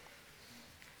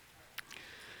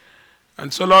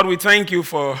And so, Lord, we thank you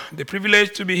for the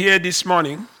privilege to be here this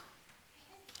morning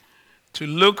to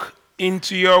look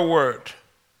into your word.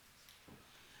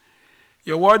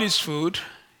 Your word is food.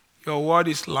 Your word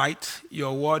is light.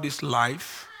 Your word is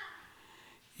life.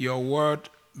 Your word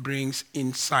brings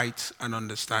insight and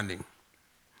understanding.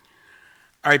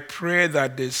 I pray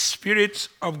that the Spirit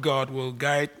of God will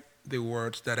guide the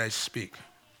words that I speak,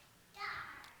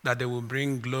 that they will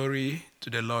bring glory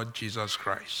to the Lord Jesus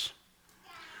Christ,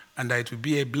 and that it will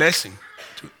be a blessing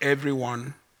to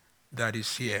everyone that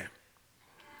is here.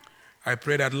 I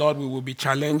pray that, Lord, we will be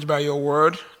challenged by your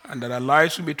word and that our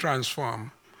lives will be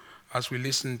transformed as we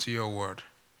listen to your word.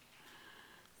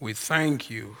 We thank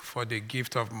you for the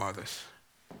gift of mothers.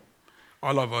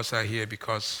 All of us are here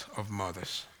because of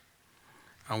mothers.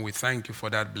 And we thank you for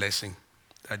that blessing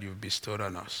that you've bestowed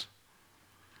on us.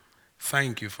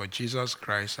 Thank you for Jesus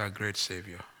Christ, our great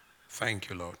Savior. Thank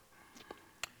you, Lord.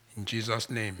 In Jesus'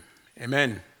 name,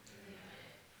 amen.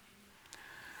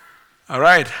 All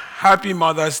right, happy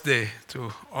Mother's Day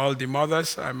to all the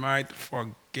mothers. I might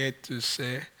forget to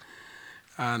say,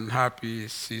 and happy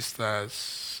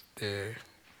Sisters Day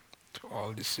to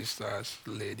all the sisters,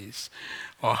 ladies,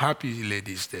 or happy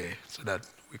Ladies' Day, so that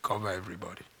we cover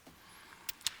everybody.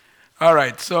 All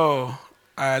right, so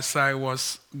as I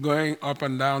was going up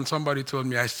and down, somebody told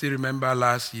me, I still remember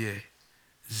last year,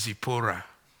 Zipporah.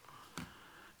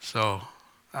 So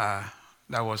that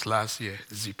was last year,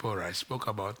 Zipporah. I spoke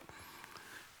about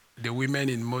the women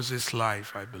in Moses'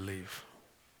 life, I believe.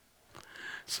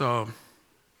 So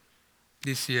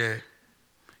this year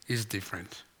is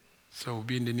different. So we'll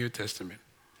be in the New Testament.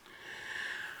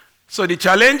 So the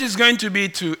challenge is going to be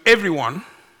to everyone.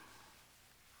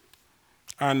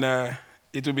 And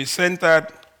it will be centered,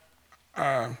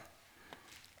 there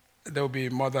will be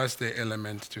Mother's Day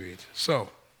element to it. So,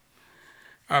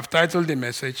 I've titled the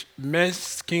message,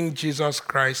 Making Jesus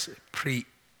Christ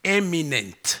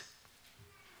Preeminent.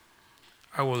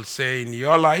 I will say in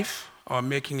your life, or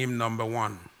making him number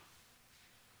one.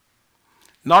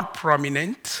 Not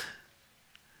prominent,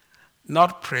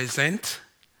 not present,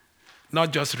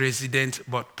 not just resident,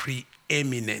 but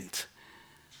preeminent.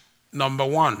 Number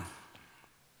one.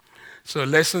 So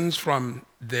lessons from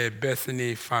the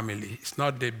Bethany family. It's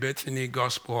not the Bethany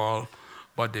Gospel Hall,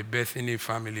 but the Bethany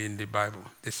family in the Bible.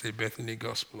 They say Bethany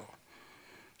Gospel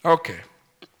Hall. Okay.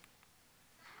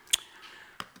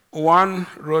 One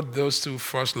wrote those two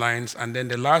first lines, and then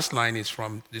the last line is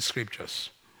from the scriptures.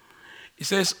 It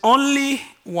says, only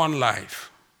one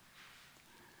life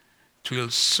will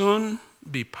soon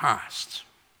be past.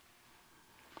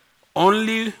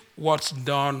 Only what's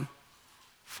done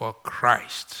for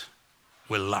Christ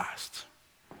will last.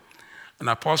 And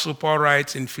Apostle Paul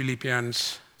writes in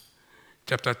Philippians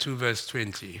chapter 2, verse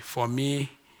 20, for me,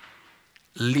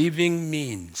 living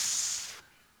means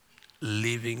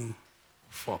living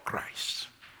for Christ.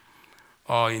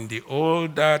 Or in the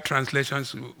older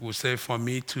translations, we say, for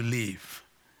me to live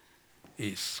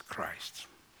is Christ.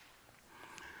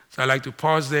 So I like to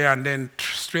pause there and then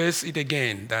stress it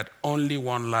again, that only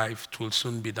one life will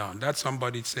soon be done. That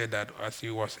somebody said that as he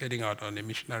was heading out on a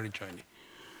missionary journey.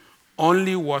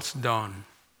 Only what's done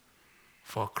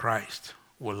for Christ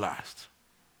will last.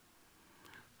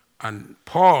 And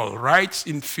Paul writes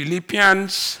in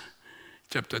Philippians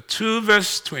chapter 2,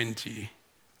 verse 20,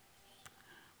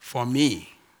 for me,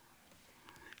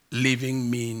 living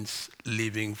means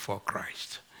living for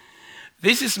Christ.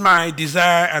 This is my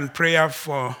desire and prayer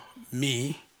for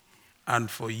me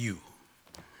and for you.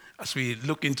 As we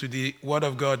look into the Word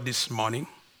of God this morning,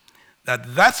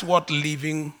 that's what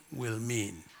living will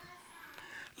mean.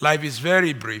 Life is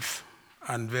very brief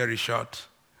and very short,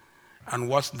 and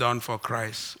what's done for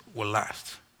Christ will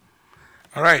last.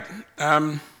 All right.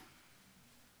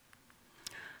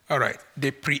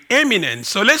 The preeminence.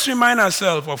 So let's remind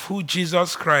ourselves of who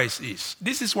Jesus Christ is.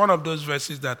 This is one of those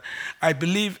verses that I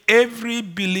believe every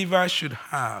believer should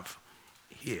have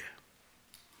here.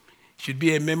 It should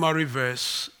be a memory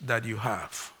verse that you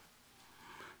have,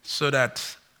 so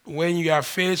that when you are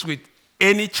faced with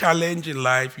any challenge in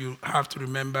life, you have to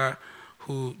remember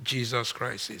who Jesus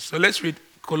Christ is. So let's read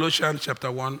Colossians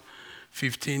chapter 1,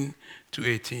 15 to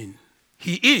 18.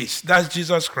 He is, that's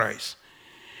Jesus Christ,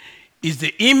 is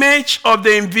the image of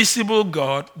the invisible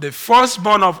God, the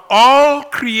firstborn of all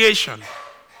creation.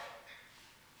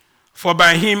 For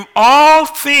by him all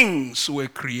things were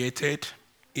created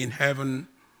in heaven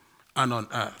and on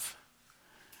earth,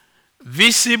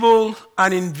 visible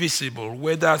and invisible,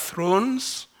 whether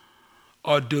thrones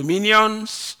or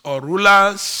dominions or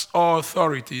rulers or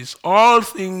authorities. All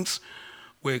things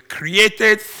were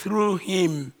created through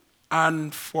him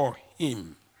and for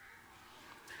him.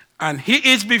 And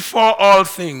he is before all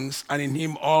things, and in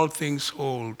him all things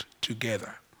hold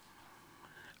together.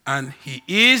 And he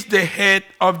is the head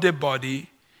of the body,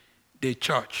 the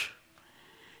church.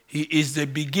 He is the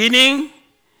beginning,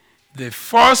 the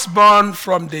firstborn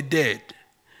from the dead,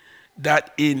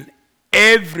 that in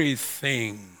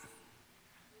everything,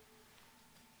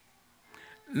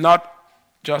 not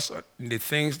just in the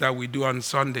things that we do on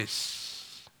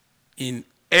Sundays, in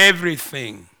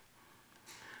everything.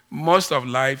 Most of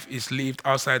life is lived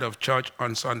outside of church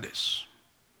on Sundays.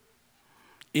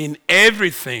 In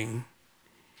everything,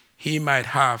 he might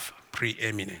have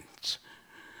preeminence.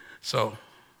 So,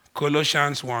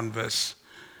 Colossians 1, verse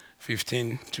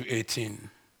 15 to 18.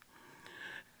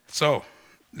 So,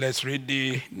 let's read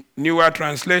the newer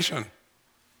translation.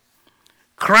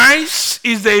 Christ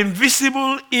is the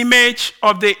invisible image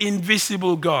of the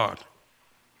invisible God.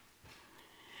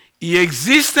 He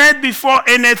existed before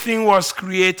anything was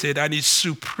created and is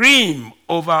supreme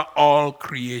over all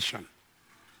creation.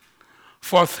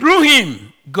 For through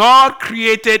him, God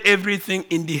created everything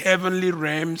in the heavenly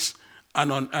realms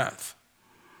and on earth.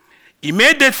 He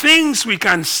made the things we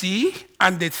can see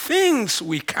and the things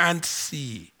we can't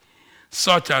see,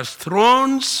 such as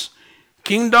thrones,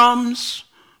 kingdoms,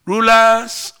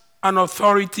 rulers, and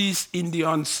authorities in the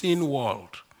unseen world.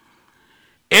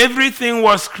 Everything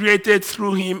was created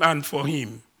through him and for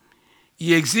him.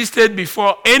 He existed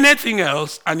before anything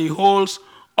else, and he holds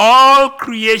all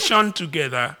creation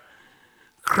together.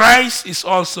 Christ is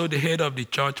also the head of the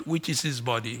church, which is his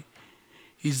body.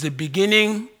 He's the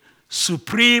beginning,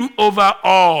 supreme over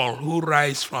all who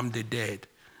rise from the dead.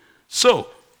 So,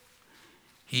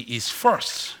 he is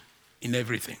first in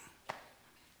everything,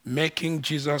 making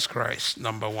Jesus Christ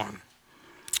number one.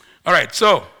 All right,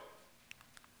 so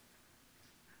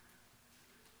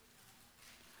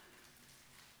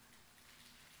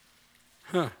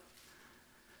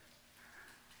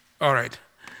all right.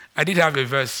 I did have a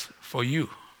verse for you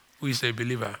who is a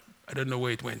believer. I don't know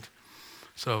where it went.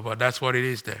 So, but that's what it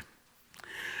is there.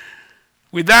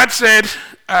 With that said,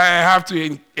 I have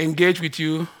to engage with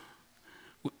you,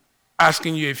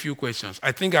 asking you a few questions.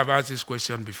 I think I've asked this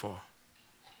question before.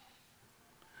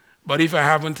 But if I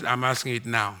haven't, I'm asking it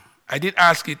now. I did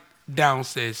ask it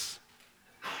downstairs,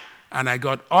 and I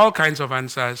got all kinds of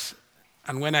answers.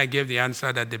 And when I gave the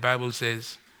answer that the Bible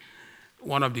says,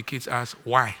 one of the kids asked,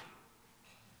 why?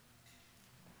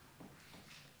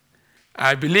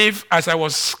 I believe as I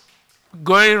was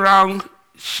going around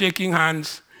shaking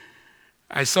hands,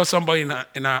 I saw somebody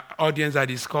in our audience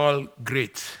that is called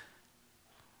Great.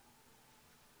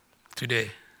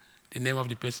 Today, the name of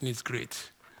the person is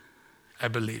Great, I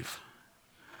believe.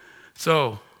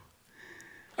 So,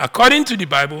 according to the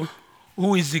Bible,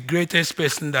 who is the greatest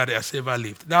person that has ever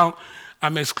lived? Now,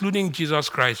 I'm excluding Jesus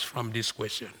Christ from this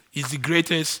question. He's the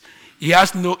greatest. He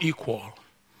has no equal.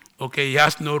 Okay, he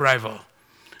has no rival.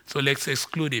 So let's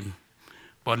exclude him.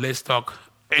 But let's talk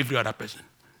every other person.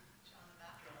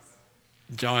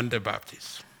 John the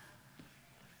Baptist.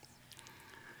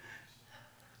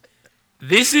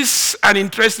 This is an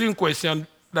interesting question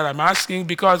that I'm asking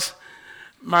because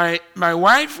my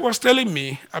wife was telling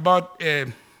me about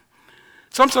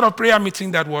some sort of prayer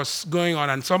meeting that was going on,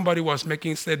 and somebody was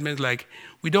making statements like,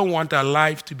 we don't want our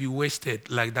life to be wasted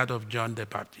like that of John the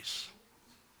Baptist.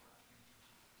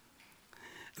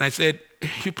 And I said,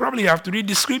 you probably have to read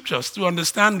the scriptures to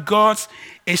understand God's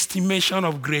estimation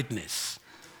of greatness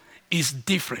is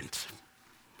different.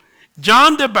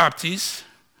 John the Baptist,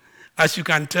 as you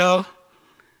can tell,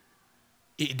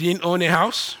 he didn't own a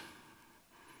house.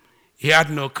 He had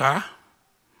no car,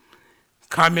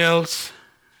 camels,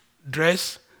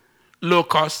 dress, low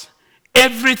cost.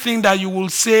 Everything that you will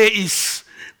say is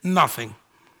nothing.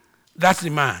 That's the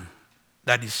man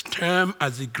that is termed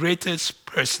as the greatest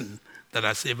person that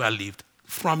has ever lived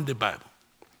from the Bible.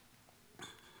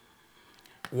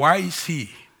 Why is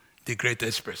he the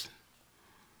greatest person?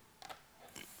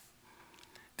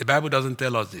 The Bible doesn't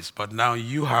tell us this, but now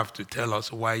you have to tell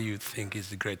us why you think he's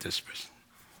the greatest person.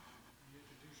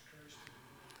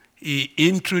 He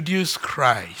introduced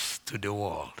Christ to the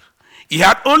world. He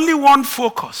had only one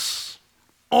focus,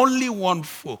 the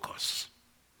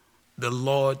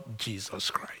Lord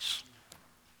Jesus Christ.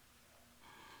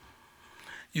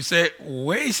 You say,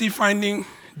 where is he finding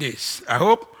this? I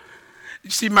hope, you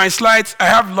see my slides, I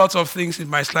have lots of things in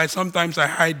my slides. Sometimes I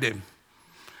hide them.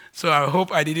 So I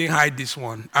hope I didn't hide this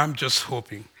one. I'm just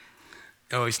hoping.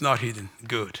 Oh, it's not hidden.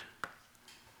 Good.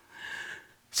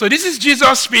 So this is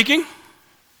Jesus speaking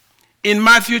in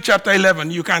Matthew chapter 11.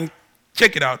 You can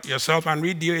check it out yourself and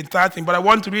read the entire thing, but I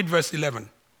want to read verse 11.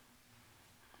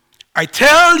 I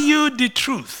tell you the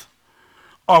truth.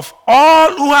 of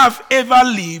all who have ever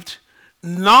lived,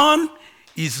 none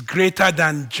is greater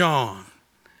than John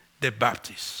the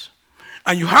Baptist.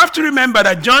 And you have to remember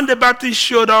that John the Baptist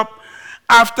showed up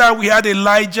after we had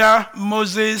Elijah,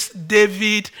 Moses,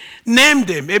 David, name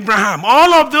them, Abraham,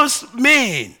 all of those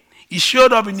men. He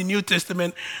showed up in the New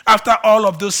Testament after all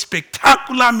of those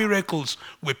spectacular miracles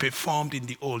were performed in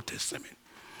the Old Testament.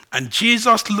 And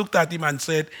Jesus looked at him and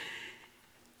said,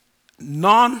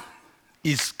 none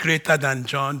is greater than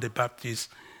John the Baptist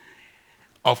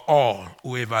of all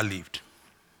who ever lived.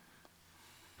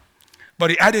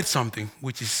 But he added something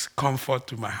which is comfort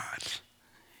to my heart.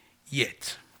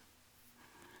 Yet,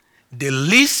 the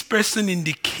least person in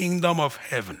the kingdom of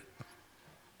heaven,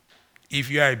 if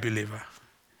you are a believer,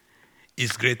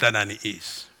 is greater than he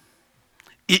is.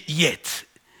 Yet,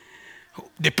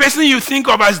 the person you think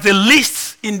of as the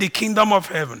least in the kingdom of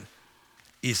heaven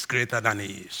is greater than he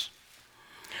is.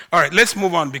 All right, let's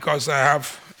move on because I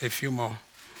have a few more.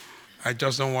 I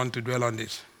just don't want to dwell on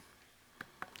this.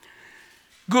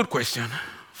 Good question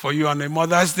for you on a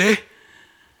Mother's Day.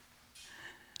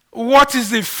 What is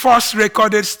the first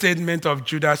recorded statement of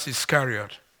Judas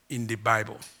Iscariot in the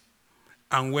Bible?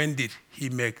 And when did he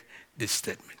make this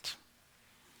statement?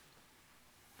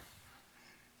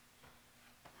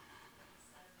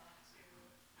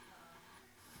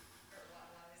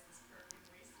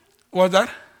 What's that?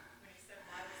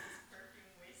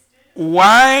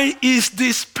 Why is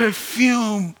this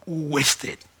perfume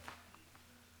wasted?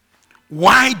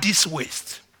 Why this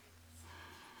waste?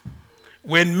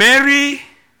 When Mary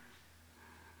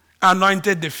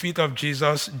anointed the feet of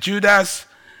Jesus, Judas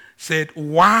said,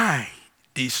 why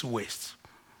this waste?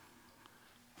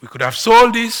 We could have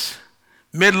sold this,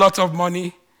 made lots of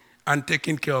money, and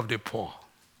taken care of the poor.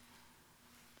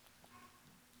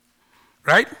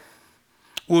 Right?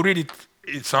 We'll read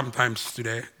it sometimes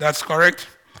today. That's correct.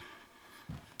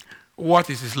 What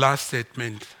is his last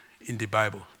statement in the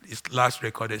Bible? His last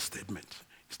recorded statement.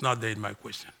 It's not there in my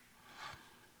question.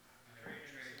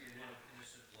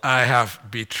 I have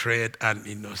betrayed an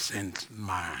innocent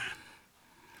man.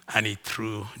 And he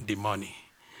threw the money.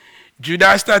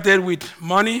 Judas started with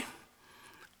money.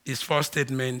 His first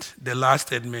statement, the last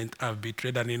statement, I've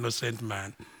betrayed an innocent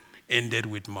man, ended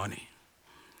with money.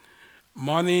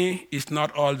 Money is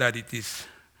not all that it is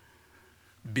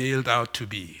built out to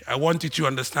be. I want you to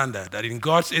understand that in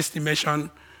God's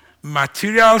estimation,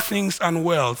 material things and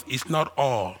wealth is not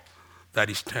all that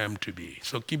is termed to be.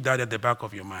 So keep that at the back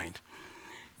of your mind.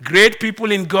 Great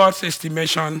people in God's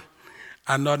estimation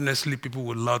are not necessarily people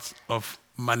with lots of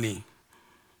money.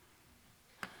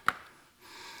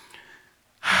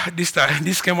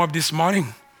 This came up this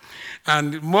morning,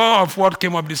 and more of what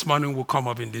came up this morning will come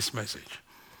up in this message.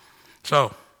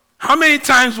 So, how many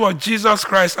times was Jesus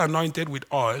Christ anointed with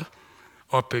oil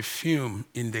or perfume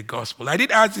in the gospel? I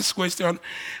did ask this question.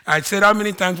 I said, how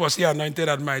many times was he anointed?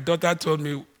 And my daughter told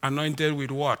me, anointed with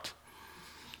what?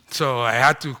 So I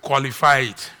had to qualify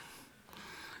it.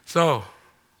 So,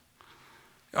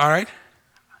 all right.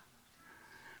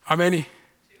 How many?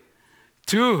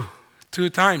 Two. Two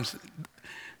times.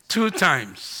 Two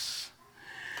times.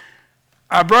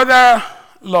 Our brother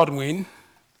Lordwin,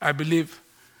 I believe,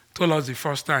 told us the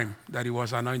first time that he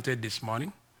was anointed this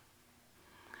morning.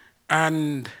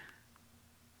 And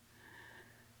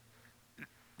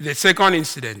the second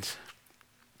incident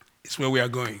is where we are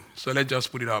going. So let's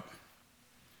just put it up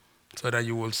so that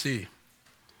you will see.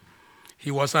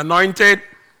 He was anointed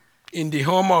in the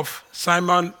home of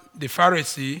Simon the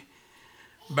Pharisee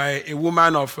by a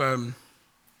woman of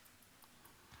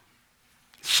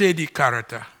shady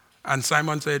character. And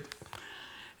Simon said,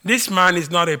 this man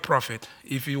is not a prophet.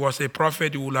 If he was a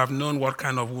prophet, he would have known what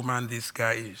kind of woman this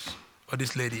guy is, or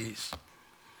this lady is.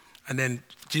 And then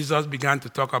Jesus began to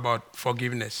talk about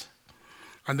forgiveness.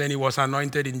 And then he was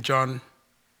anointed in John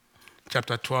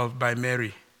chapter 12 by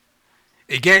Mary.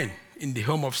 Again, in the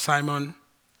home of Simon.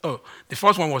 Oh, the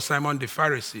first one was Simon the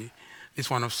Pharisee. This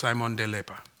one of Simon the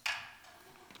leper.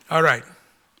 All right.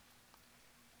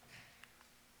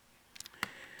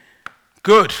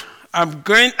 Good.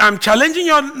 I'm challenging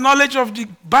your knowledge of the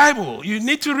Bible. You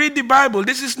need to read the Bible.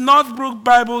 This is Northbrook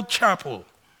Bible Chapel.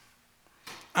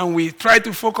 And we try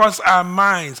to focus our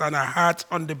minds and our hearts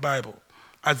on the Bible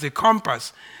as a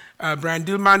compass. Brian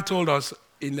Dillman told us,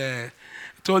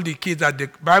 told the kids that the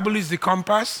Bible is the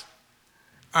compass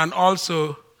and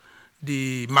also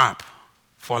the map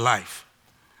for life.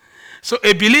 So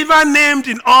a believer named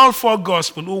in all four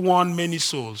Gospels who won many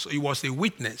souls, he was a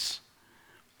witness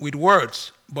with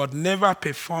words, but never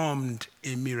performed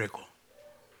a miracle.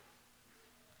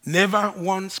 Never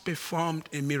once performed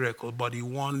a miracle, but he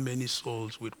won many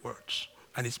souls with words.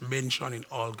 and it's mentioned in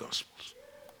all Gospels.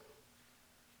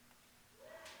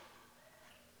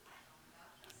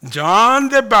 John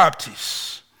the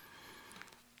Baptist.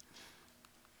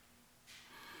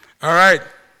 All right,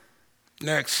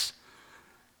 next.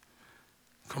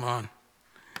 Come on.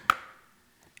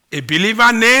 A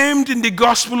believer named in the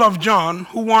Gospel of John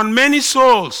who won many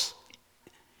souls.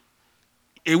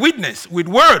 A witness with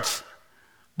words,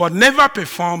 but never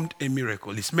performed a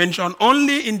miracle. It's mentioned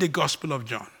only in the Gospel of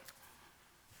John.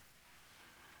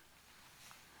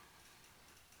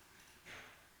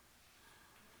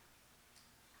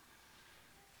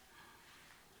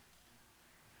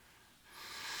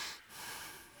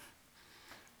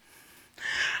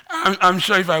 I'm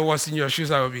sure if I was in your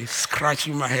shoes, I would be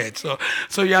scratching my head. So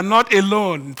you're not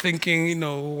alone thinking,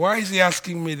 why is he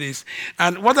asking me this?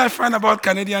 And what I find about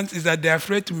Canadians is that they're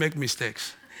afraid to make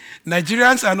mistakes.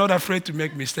 Nigerians are not afraid to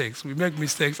make mistakes. We make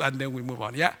mistakes and then we move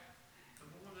on. Yeah?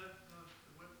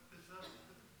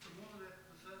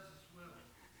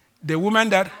 The woman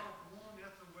that?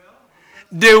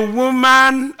 The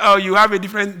woman, oh, you have a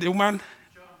different, the woman?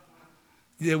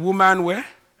 The woman where?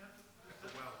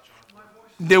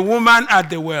 The woman at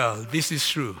the well, this is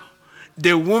true.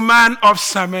 The woman of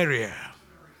Samaria.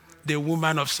 The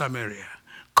woman of Samaria.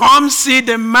 Come see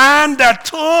the man that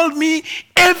told me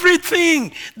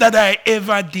everything that I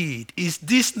ever did. Is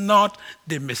this not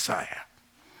the Messiah?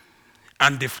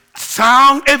 And the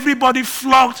sound, everybody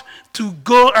flocked to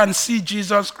go and see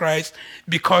Jesus Christ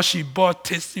because she bore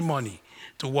testimony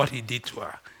to what he did to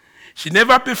her. She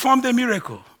never performed a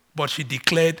miracle, but she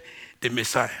declared the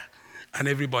Messiah. And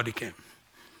everybody came.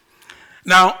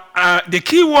 Now, the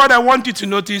key word I want you to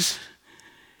notice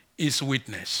is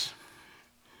witness.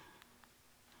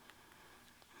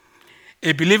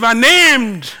 A believer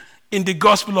named in the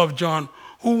Gospel of John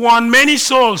who won many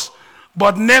souls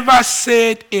but never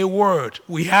said a word.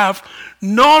 We have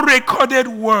no recorded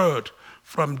word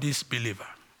from this believer.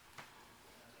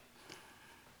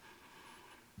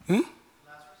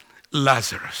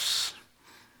 Lazarus.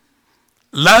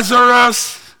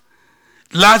 Lazarus,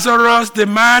 the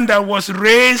man that was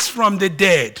raised from the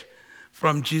dead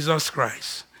from Jesus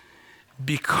Christ.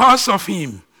 Because of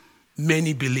him,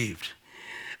 many believed.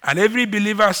 And every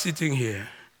believer sitting here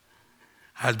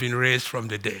has been raised from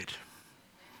the dead.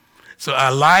 So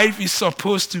our life is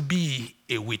supposed to be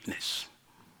a witness.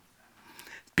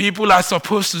 People are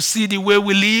supposed to see the way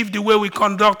we live, the way we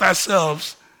conduct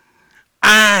ourselves,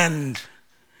 and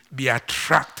be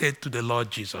attracted to the Lord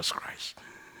Jesus Christ.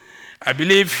 I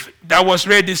believe that was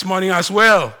read this morning as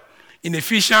well in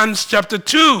Ephesians chapter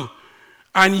 2.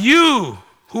 And you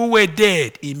who were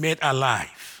dead, he made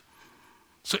alive.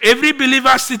 So every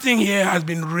believer sitting here has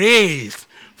been raised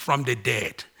from the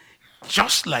dead,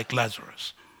 just like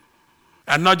Lazarus.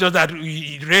 And not just that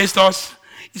he raised us,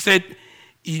 he said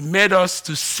he made us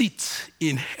to sit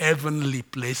in heavenly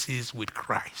places with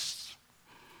Christ.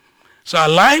 So our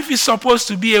life is supposed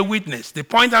to be a witness. The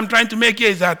point I'm trying to make here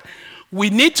is that we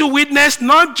need to witness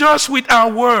not just with our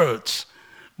words,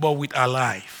 but with our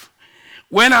life.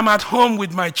 When I'm at home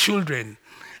with my children,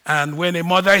 and when a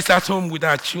mother is at home with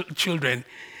her children,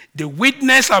 the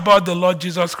witness about the Lord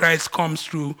Jesus Christ comes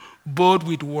through both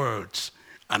with words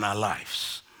and our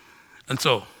lives. And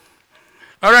so,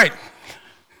 all right,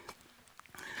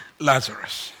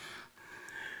 Lazarus.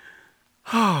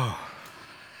 Oh,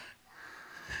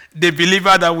 the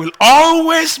believer that will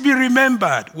always be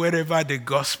remembered wherever the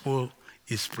gospel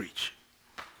is preached.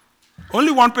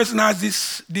 Only one person has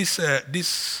this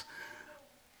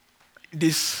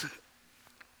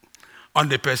on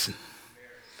the person.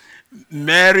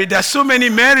 Mary. There's so many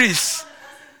Marys.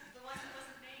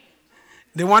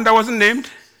 The one that wasn't named.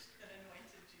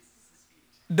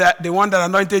 The one that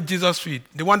anointed Jesus' feet.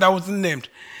 The one that wasn't named.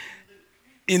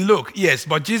 In Luke, yes,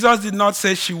 but Jesus did not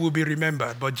say she will be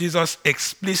remembered, but Jesus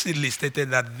explicitly stated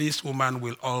that this woman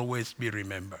will always be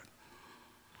remembered.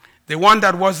 The one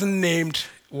that wasn't named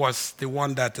was the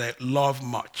one that loved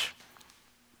much.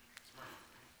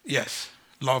 Yes,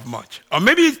 loved much. Or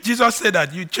maybe Jesus said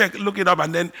that. You check, look it up,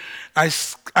 and then I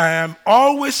am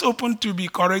always open to be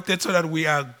corrected so that we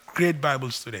are great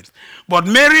Bible students. But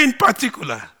Mary in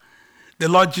particular, the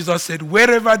Lord Jesus said,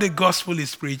 wherever the gospel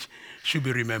is preached, should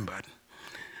be remembered.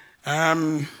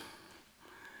 All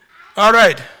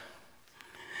right.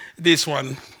 This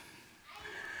one.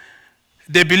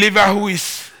 The believer who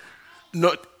is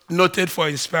noted for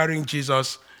inspiring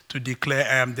Jesus to declare,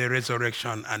 I am the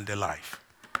resurrection and the life.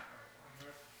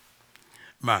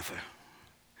 Martha.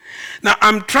 Now,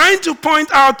 I'm trying to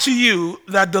point out to you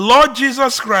that the Lord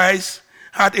Jesus Christ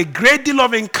had a great deal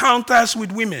of encounters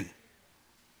with women.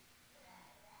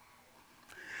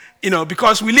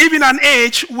 Because we live in an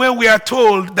age where we are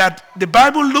told that the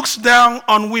Bible looks down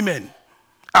on women.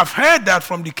 I've heard that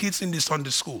from the kids in the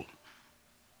Sunday school.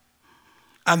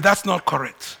 And that's not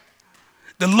correct.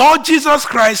 The Lord Jesus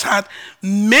Christ had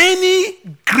many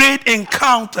great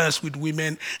encounters with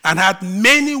women and had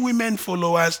many women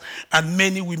followers and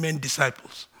many women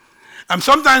disciples. And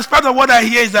sometimes part of what I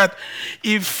hear is that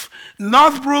if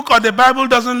Northbrook or the Bible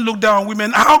doesn't look down on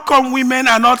women, how come women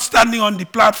are not standing on the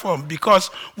platform?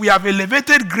 Because we have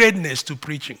elevated greatness to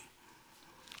preaching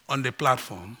on the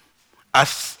platform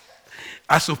as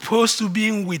opposed to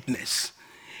being witness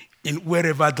in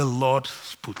wherever the Lord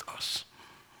put us.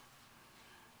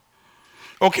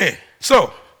 Okay,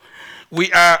 so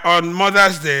we are on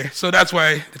Mother's Day, so that's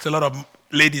why there's a lot of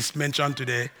ladies mentioned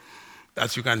today,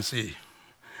 as you can see.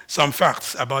 Some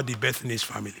facts about the Bethany's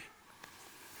family.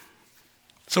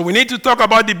 So we need to talk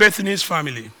about the Bethany's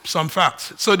family, some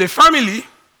facts. So the family,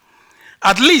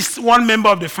 at least one member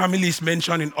of the family is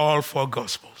mentioned in all 4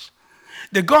 Gospels.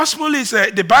 The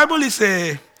Bible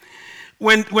is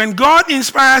when God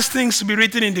inspires things to be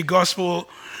written in the Gospel,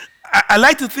 I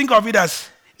like to think of it as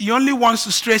He only wants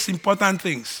to stress important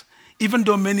things, even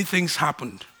though many things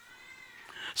happened.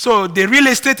 So the real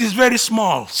estate is very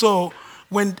small. So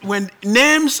when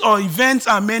names or events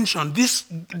are mentioned,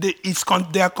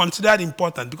 they are considered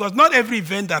important because not every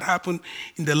event that happened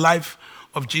in the life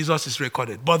of Jesus is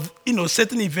recorded. But,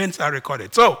 certain events are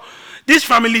recorded. So this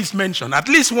family is mentioned at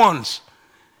least once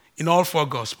in all 4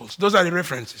 Gospels. Those are the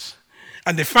references.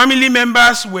 And the family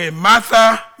members were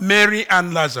Martha, Mary,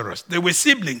 and Lazarus. They were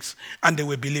siblings and they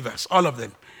were believers, all of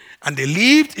them. And they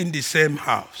lived in the same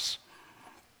house.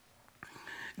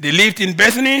 They lived in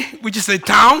Bethany, which is a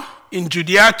town in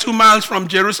Judea, 2 miles from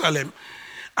Jerusalem.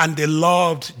 And they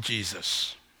loved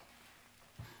Jesus.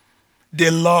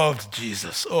 They loved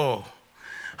Jesus. Oh,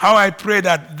 how I pray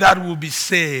that will be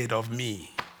said of me,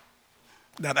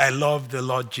 that I love the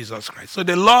Lord Jesus Christ. So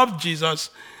they loved Jesus.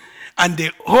 And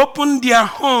they opened their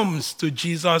homes to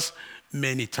Jesus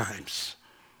many times.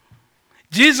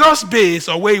 Jesus' base,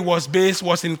 or where he was based,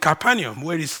 was in Capernaum,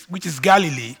 which is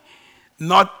Galilee,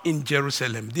 not in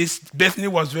Jerusalem. This Bethany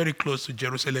was very close to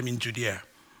Jerusalem in Judea.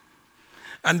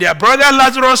 And their brother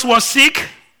Lazarus was sick.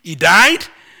 He died,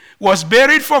 was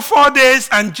buried for 4 days,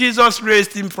 and Jesus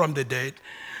raised him from the dead.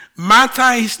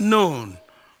 Martha is known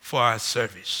for her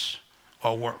service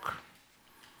or work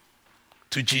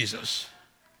to Jesus.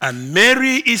 And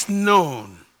Mary is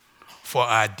known for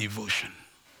her devotion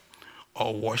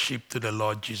or worship to the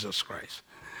Lord Jesus Christ.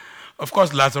 Of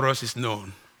course, Lazarus is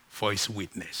known for his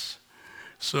witness.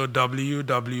 So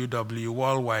www,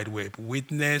 World Wide Web,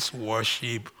 witness,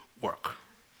 worship, work.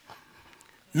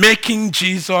 Making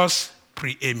Jesus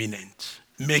preeminent.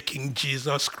 Making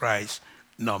Jesus Christ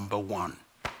number 1.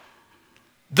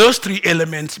 Those 3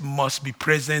 elements must be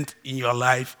present in your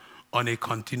life on a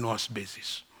continuous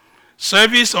basis.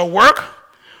 Service or work,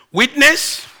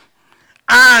 witness,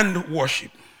 and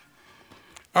worship.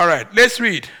 All right, let's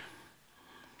read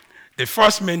the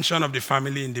first mention of the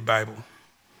family in the Bible.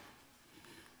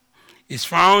 It's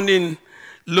found in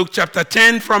Luke chapter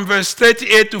 10 from verse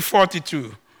 38 to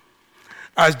 42.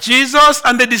 As Jesus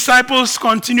and the disciples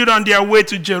continued on their way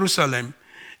to Jerusalem,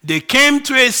 they came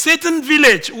to a certain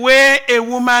village where a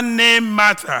woman named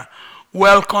Martha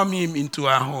welcomed him into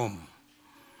her home.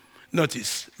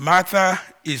 Notice,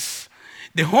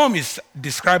 the home is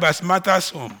described as Martha's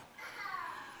home.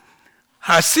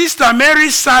 Her sister Mary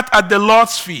sat at the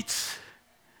Lord's feet,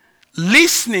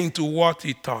 listening to what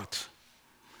he taught.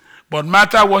 But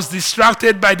Martha was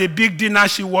distracted by the big dinner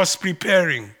she was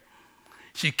preparing.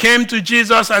 She came to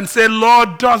Jesus and said,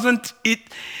 Lord, doesn't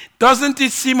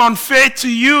it seem unfair to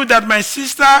you that my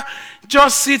sister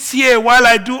just sits here while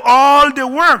I do all the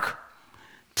work?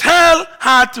 Tell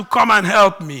her to come and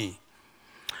help me.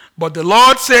 But the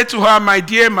Lord said to her, my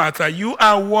dear Martha, you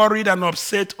are worried and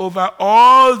upset over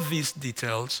all these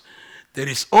details. There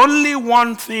is only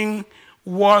one thing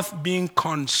worth being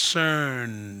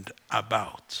concerned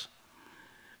about.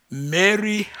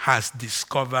 Mary has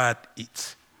discovered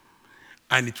it,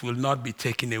 and it will not be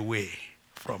taken away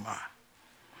from her.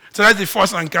 So that's the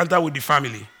first encounter with the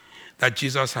family that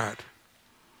Jesus had.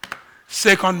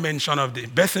 Second mention of the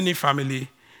Bethany family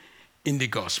in the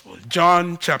gospel.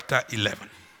 John chapter 11.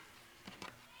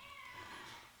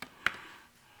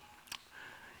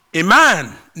 A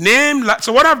man named,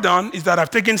 so what I've done is that I've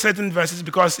taken certain verses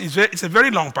because it's a very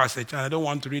long passage and I don't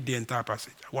want to read the entire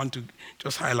passage. I want to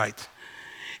just highlight.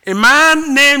 A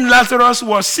man named Lazarus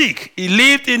was sick. He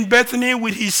lived in Bethany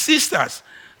with his sisters.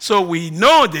 So we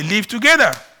know they lived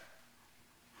together.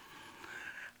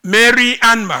 Mary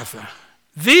and Martha.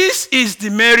 This is the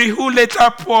Mary who later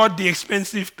poured the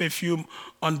expensive perfume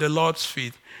on the Lord's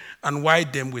feet and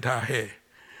wiped them with her hair.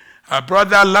 Her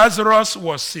brother Lazarus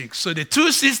was sick. So the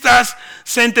two sisters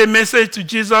sent a message to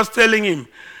Jesus telling him,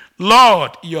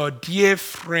 Lord, your dear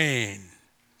friend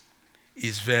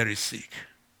is very sick.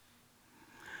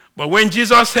 But when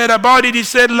Jesus heard about it, he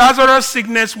said, Lazarus'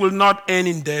 sickness will not end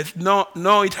in death.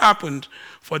 No, it happened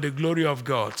for the glory of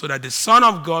God, so that the Son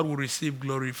of God will receive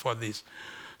glory for this.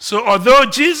 So although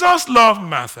Jesus loved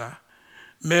Martha,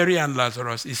 Mary, and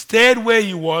Lazarus, he stayed where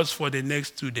he was for the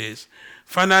next 2 days.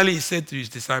 Finally, he said to his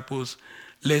disciples,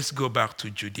 let's go back to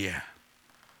Judea.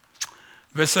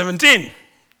 Verse 17.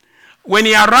 When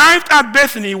he arrived at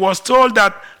Bethany, he was told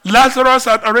that Lazarus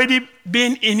had already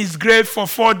been in his grave for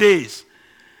 4 days.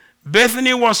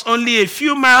 Bethany was only a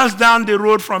few miles down the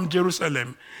road from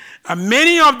Jerusalem, and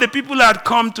many of the people had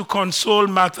come to console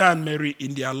Martha and Mary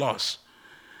in their loss.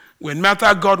 When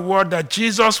Martha got word that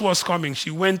Jesus was coming,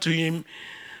 she went to him,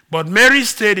 but Mary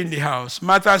stayed in the house.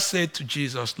 Martha said to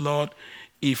Jesus, Lord,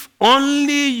 if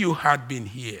only you had been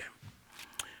here,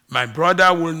 my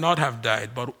brother will not have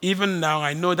died. But even now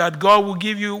I know that God will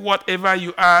give you whatever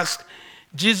you ask.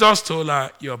 Jesus told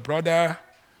her, your brother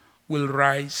will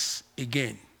rise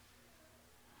again.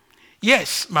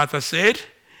 Yes, Martha said,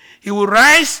 he will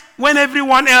rise when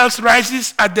everyone else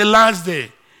rises at the last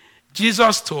day.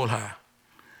 Jesus told her,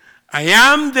 I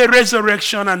am the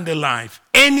resurrection and the life.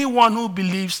 Anyone who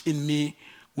believes in me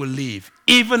will live,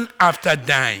 even after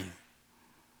dying.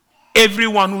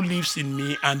 Everyone who lives in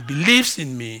me and believes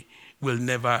in me will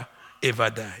never, ever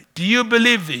die. Do you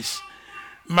believe this?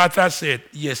 Martha said,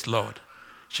 yes, Lord.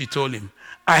 She told him,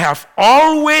 I have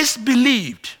always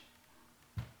believed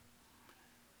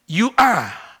you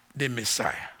are the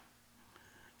Messiah,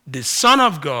 the Son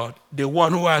of God, the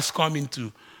one who has come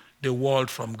into the world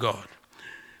from God.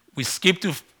 We skip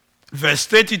to verse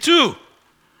 32.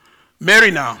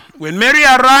 Mary now. When Mary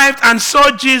arrived and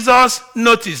saw Jesus,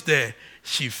 notice there,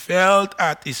 she fell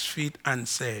at his feet and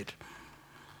said,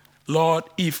 Lord,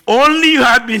 if only you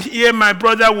had been here, my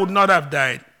brother would not have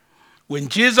died. When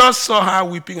Jesus saw her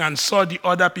weeping and saw the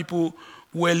other people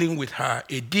wailing with her,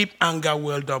 a deep anger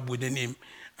welled up within him,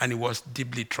 and he was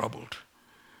deeply troubled.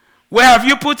 Where have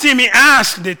you put him? He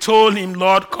asked. They told him,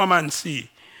 Lord, come and see.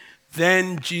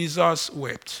 Then Jesus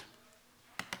wept.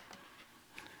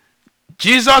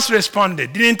 Jesus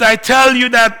responded, didn't I tell you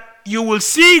that you will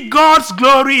see God's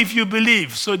glory if you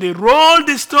believe? So they rolled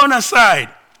the stone aside.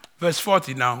 Verse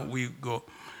 40 now we go.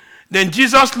 Then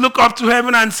Jesus looked up to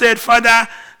heaven and said, Father,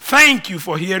 thank you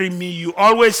for hearing me. You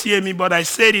always hear me, but I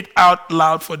said it out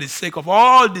loud for the sake of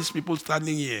all these people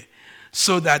standing here,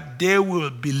 so that they will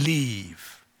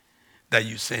believe that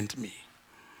you sent me.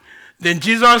 Then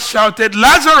Jesus shouted,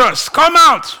 Lazarus, come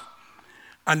out.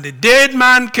 And the dead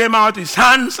man came out, his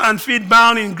hands and feet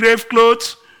bound in grave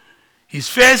clothes, his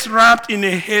face wrapped in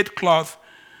a headcloth.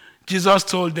 Jesus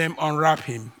told them, unwrap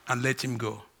him and let him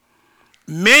go.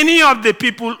 Many of the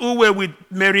people who were with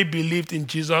Mary believed in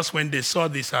Jesus when they saw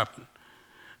this happen.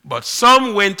 But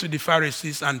some went to the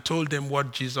Pharisees and told them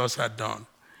what Jesus had done.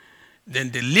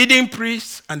 Then the leading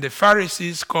priests and the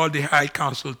Pharisees called the high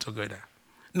council together.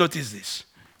 Notice this.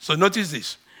 So notice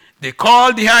this. They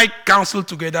called the high council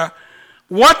together.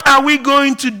 What are we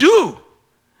going to do?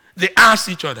 They asked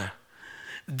each other.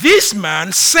 This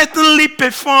man certainly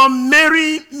performed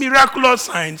many miraculous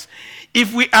signs.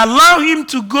 If we allow him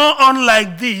to go on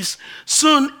like this,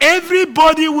 soon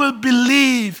everybody will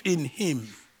believe in him.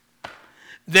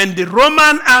 Then the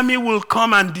Roman army will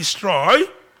come and destroy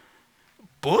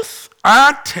both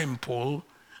our temple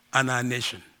and our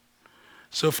nation.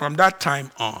 So from that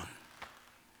time on,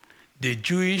 the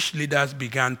Jewish leaders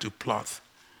began to plot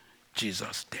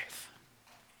Jesus' death.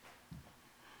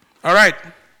 All right.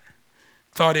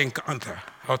 Third encounter,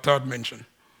 or third mention.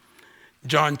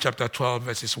 John chapter 12,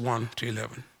 verses 1 to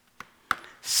 11.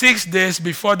 6 days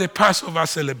before the Passover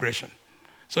celebration.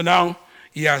 So now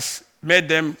he has met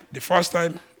them the first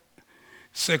time,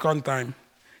 second time,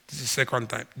 this is the second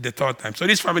time, the third time. So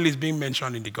this family is being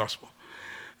mentioned in the gospel.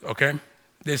 Okay?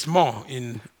 There's more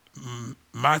in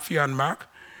Matthew and Mark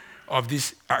of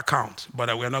this account,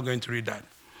 but we're not going to read that.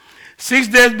 6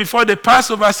 days before the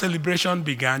Passover celebration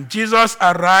began, Jesus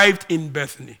arrived in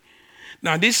Bethany.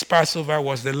 Now, this Passover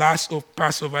was the last of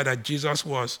Passover that Jesus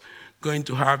was going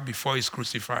to have before he's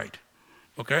crucified.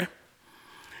 Okay?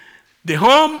 The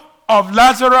home of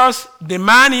Lazarus, the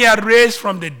man he had raised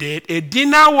from the dead, a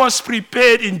dinner was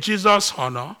prepared in Jesus'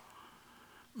 honor.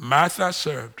 Martha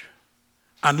served,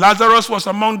 and Lazarus was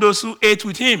among those who ate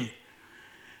with him.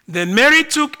 Then Mary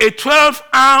took a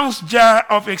 12-ounce jar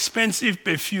of expensive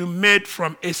perfume made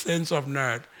from essence of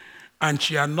nard and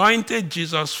she anointed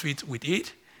Jesus' feet with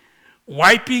it,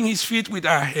 wiping his feet with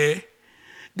her hair.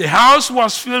 The house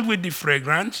was filled with the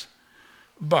fragrance,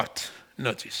 but,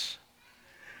 notice,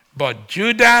 but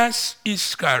Judas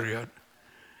Iscariot,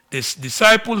 this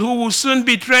disciple who will soon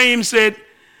betray him, said,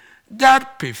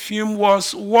 that perfume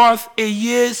was worth a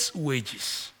year's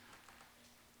wages.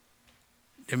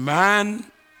 The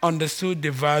man understood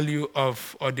the value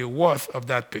of, or the worth of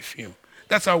that perfume.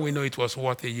 That's how we know it was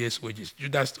worth a year's wages.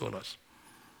 Judas told us.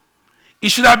 It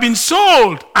should have been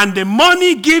sold and the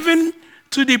money given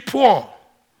to the poor.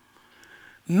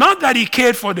 Not that he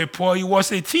cared for the poor, he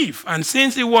was a thief. And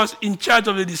since he was in charge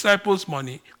of the disciples'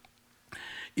 money,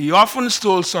 he often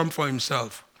stole some for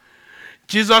himself.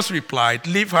 Jesus replied,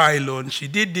 leave her alone. She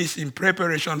did this in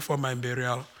preparation for my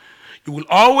burial. You will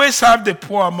always have the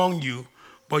poor among you,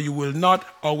 but you will not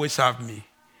always have me.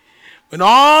 When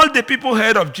all the people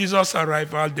heard of Jesus'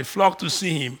 arrival, they flocked to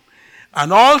see him,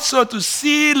 and also to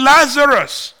see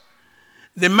Lazarus,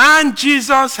 the man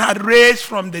Jesus had raised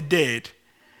from the dead.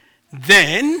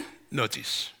 Then,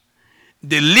 notice,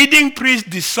 the leading priest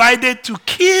decided to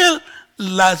kill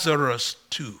Lazarus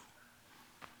too.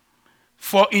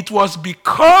 For it was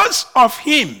because of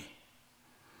him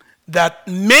that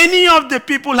many of the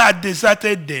people had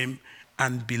deserted them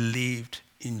and believed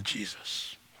in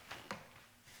Jesus.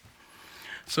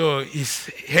 So his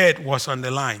head was on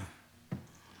the line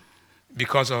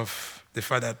because of the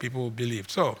fact that people believed.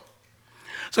 So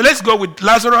let's go with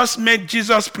Lazarus made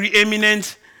Jesus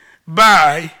preeminent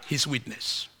by his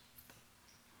witness.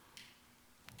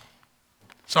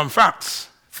 Some facts,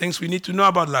 things we need to know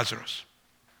about Lazarus.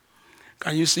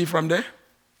 Can you see from there?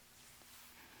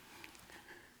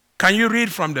 Can you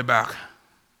read from the back?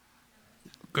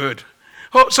 Good.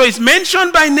 Oh, so it's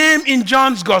mentioned by name in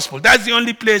John's gospel. That's the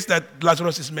only place that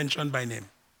Lazarus is mentioned by name.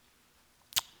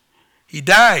 He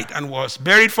died and was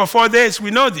buried for 4 days. We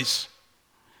know this.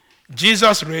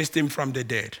 Jesus raised him from the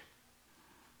dead.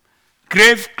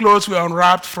 Grave clothes were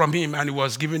unwrapped from him and he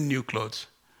was given new clothes.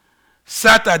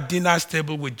 Sat at dinner's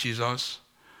table with Jesus.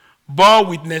 Bore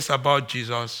witness about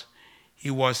Jesus. He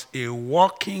was a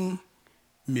walking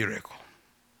miracle.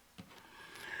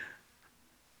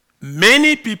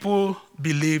 Many people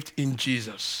believed in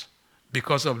Jesus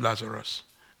because of Lazarus.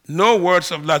 No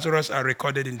words of Lazarus are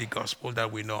recorded in the gospel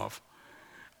that we know of.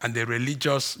 And the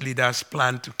religious leaders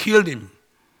planned to kill him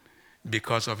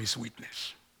because of his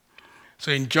witness.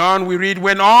 So in John we read,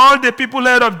 when all the people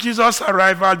heard of Jesus'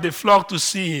 arrival, they flocked to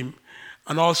see him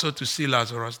and also to see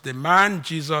Lazarus, the man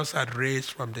Jesus had raised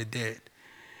from the dead.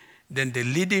 Then the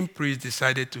leading priest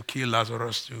decided to kill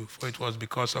Lazarus too, for it was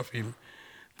because of him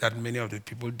that many of the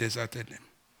people deserted him.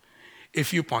 A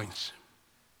few points.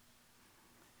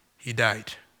 He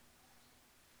died.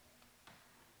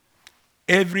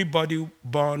 Everybody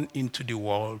born into the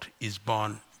world is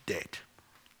born dead.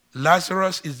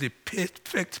 Lazarus is the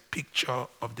perfect picture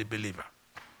of the believer.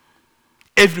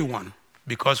 Everyone,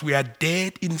 because we are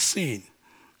dead in sin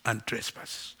and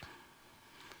trespass.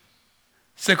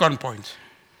 Second point.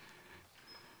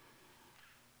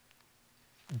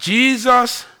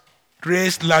 Jesus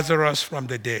raised Lazarus from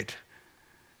the dead.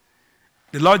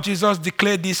 The Lord Jesus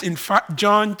declared this in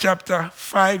John chapter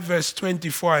 5, verse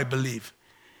 24, I believe.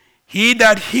 He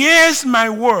that hears my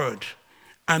word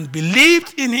and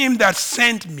believed in him that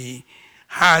sent me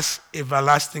has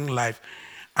everlasting life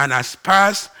and has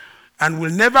passed and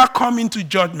will never come into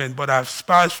judgment, but has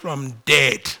passed from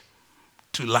death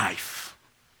to life.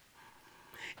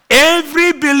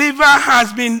 Every believer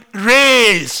has been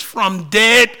raised from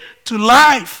death to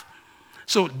life.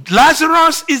 So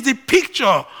Lazarus is the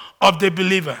picture of the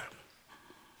believer.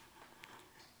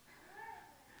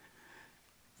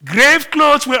 Grave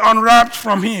clothes were unwrapped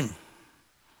from him.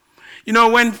 You know,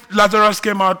 when Lazarus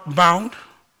came out bound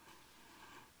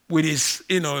with his,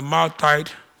 mouth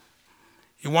tied,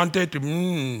 he wanted to,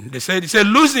 he said,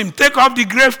 lose him, take off the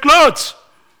grave clothes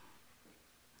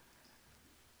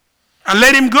and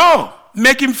let him go,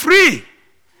 make him free.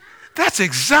 That's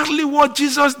exactly what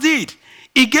Jesus did.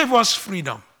 He gave us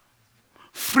freedom.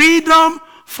 Freedom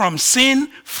from sin,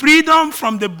 freedom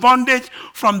from the bondage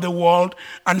from the world,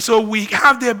 and so we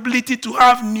have the ability to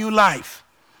have new life.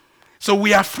 So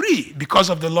we are free because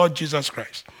of the Lord Jesus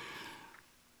Christ.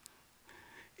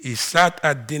 He sat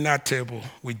at dinner table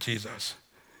with Jesus.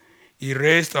 He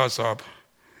raised us up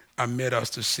and made us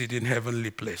to sit in heavenly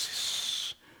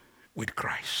places with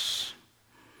Christ.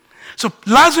 So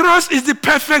Lazarus is the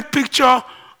perfect picture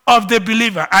of the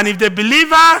believer. And if the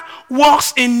believer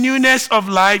walks in newness of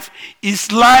life,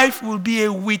 his life will be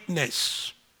a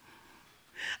witness.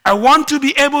 I want to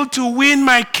be able to win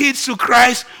my kids to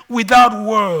Christ without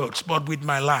words, but with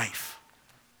my life.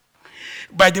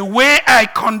 by the way I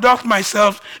conduct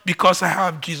myself because I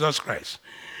have Jesus Christ.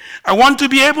 I want to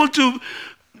be able to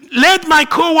let my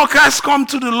co-workers come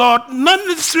to the Lord, not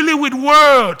necessarily with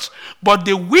words, but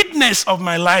the witness of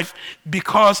my life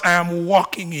because I am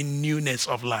walking in newness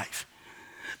of life.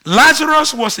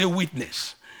 Lazarus was a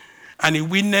witness, and he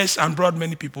witnessed and brought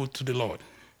many people to the Lord.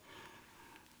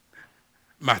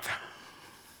 Martha.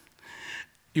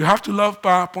 You have to love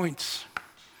PowerPoints.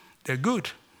 They're good.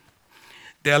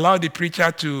 They allow the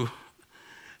preacher to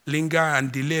linger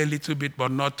and delay a little bit,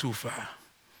 but not too far.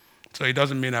 So it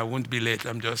doesn't mean I won't be late.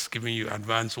 I'm just giving you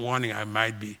advance warning. I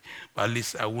might be, but at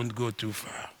least I won't go too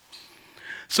far.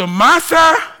 So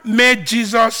Martha made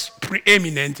Jesus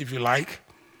preeminent, if you like,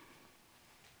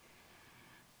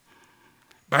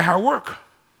 by her work,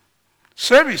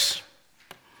 service.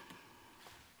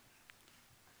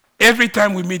 Every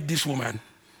time we meet this woman,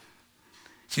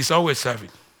 she's always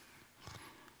serving.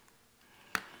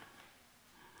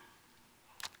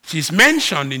 She's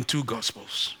mentioned in 2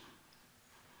 Gospels,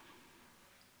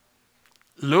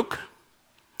 Luke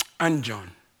and John.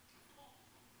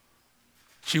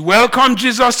 She welcomed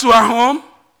Jesus to her home.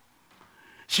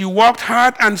 She worked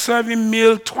hard and served him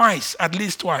meal twice, at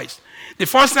least twice. The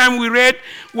first time we read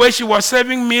where she was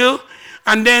serving meal,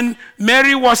 and then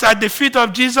Mary was at the feet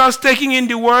of Jesus taking in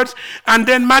the words, and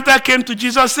then Martha came to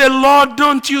Jesus and said, Lord,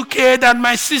 don't you care that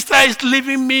my sister is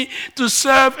leaving me to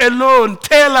serve alone?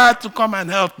 Tell her to come and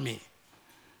help me.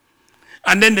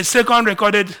 And then the second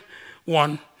recorded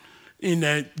one,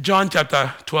 in John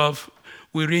chapter 12,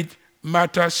 we read,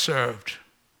 Martha served,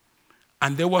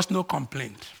 and there was no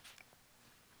complaint.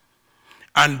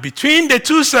 And between the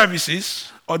 2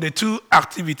 services, or the 2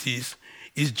 activities,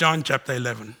 is John chapter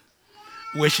 11,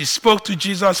 where she spoke to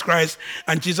Jesus Christ,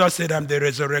 and Jesus said, I'm the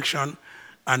resurrection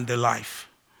and the life.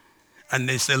 And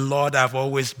they said, Lord, I've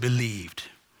always believed.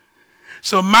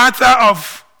 So Martha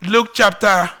of Luke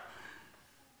chapter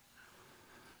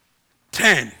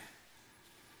 10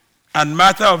 and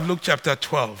Martha of Luke chapter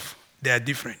 12, they are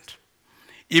different.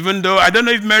 Even though, I don't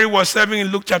know if Mary was serving in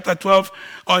Luke chapter 12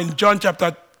 or in John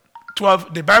chapter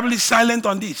 12, the Bible is silent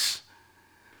on this.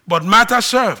 But Martha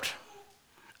served,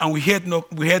 and we had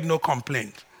no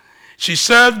complaint. She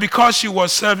served because she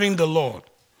was serving the Lord.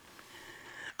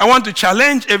 I want to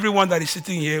challenge everyone that is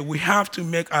sitting here. We have to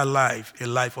make our life a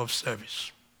life of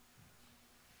service.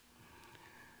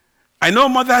 I know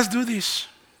mothers do this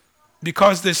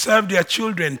because they serve their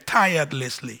children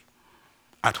tirelessly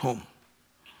at home.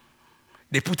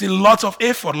 They put in lots of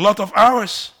effort, lots of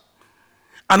hours.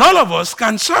 And all of us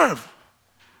can serve.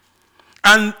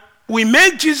 And we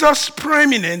make Jesus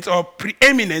preeminent or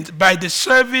preeminent by the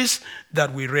service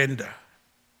that we render.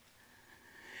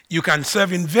 You can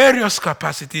serve in various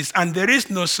capacities, and there is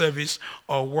no service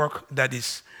or work that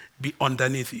is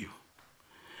underneath you.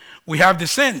 We have the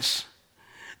sense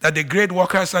that the great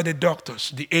workers are the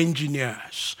doctors, the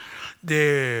engineers,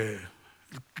 the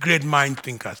great mind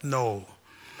thinkers. No.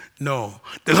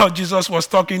 The Lord Jesus was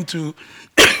talking to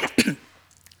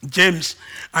James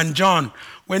and John.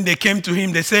 When they came to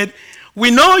him, they said,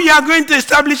 we know you are going to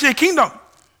establish a kingdom.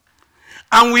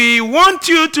 And we want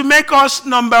you to make us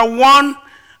number 1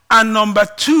 and number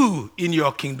 2 in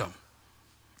your kingdom.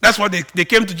 That's what they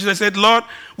came to Jesus and said, Lord,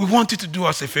 we want you to do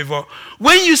us a favor.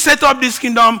 When you set up this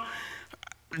kingdom,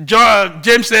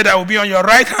 James said, I will be on your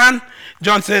right hand.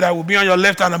 John said, I will be on your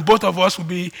left hand. And both of us will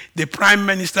be the prime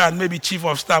minister and maybe chief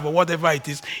of staff or whatever it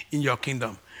is in your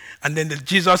kingdom. And then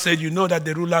Jesus said, you know that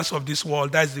the rulers of this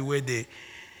world, that's the way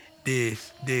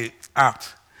they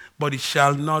act. But it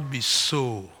shall not be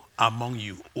so among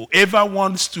you. Whoever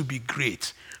wants to be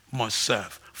great must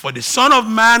serve. For the Son of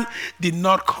Man did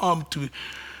not come to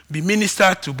be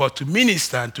ministered to, but to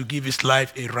minister and to give his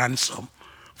life a ransom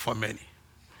for many.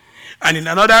 And in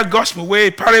another gospel where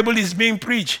a parable is being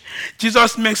preached,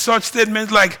 Jesus makes such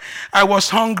statements like, I was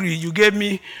hungry, you gave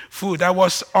me food. I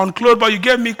was unclothed, but you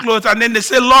gave me clothes. And then they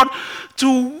say, Lord,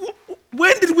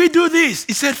 when did we do this?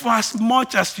 He said, for as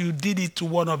much as you did it to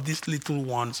one of these little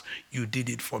ones, you did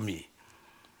it for me.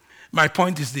 My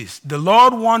point is this. The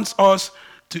Lord wants us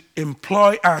to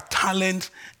employ our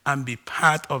talent and be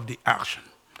part of the action,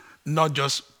 not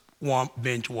just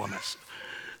bench warmers.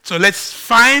 So let's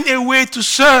find a way to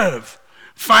serve.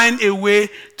 Find a way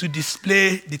to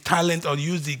display the talent or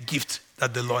use the gift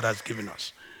that the Lord has given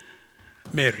us.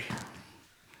 Mary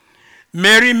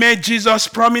made Jesus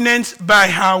prominent by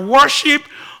her worship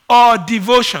or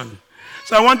devotion.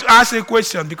 So I want to ask a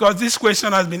question because this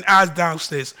question has been asked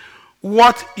downstairs.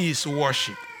 What is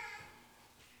worship?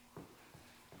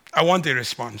 I want a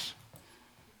response.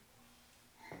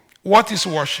 What is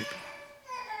worship?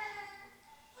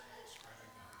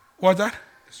 What's that?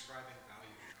 Describing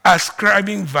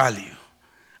ascribing value.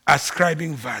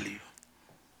 Ascribing value.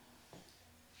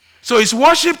 So is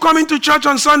worship coming to church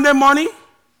on Sunday morning?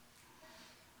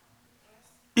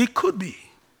 It could be.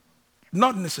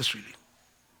 Not necessarily.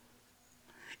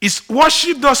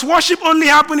 Does worship only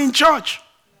happen in church?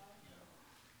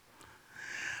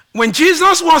 When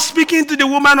Jesus was speaking to the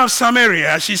woman of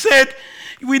Samaria, she said,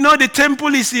 we know the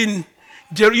temple is in,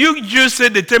 you just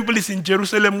said the temple is in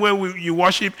Jerusalem where you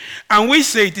worship, and we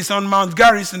say it is on Mount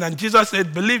Garrison, and Jesus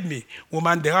said, believe me,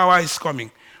 woman, the hour is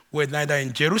coming, where neither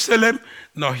in Jerusalem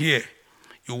nor here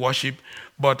you worship,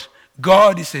 but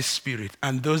God is a spirit,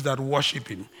 and those that worship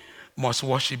him must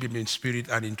worship him in spirit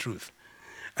and in truth.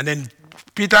 And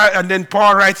then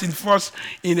Paul writes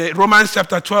in Romans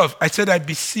chapter 12, I said, I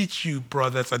beseech you,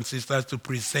 brothers and sisters, to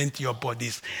present your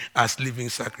bodies as living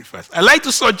sacrifice. I like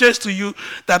to suggest to you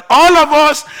that all of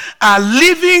us are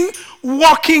living,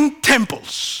 walking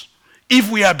temples if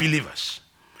we are believers.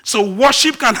 So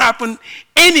worship can happen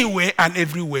anywhere and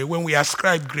everywhere when we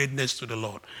ascribe greatness to the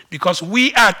Lord. Because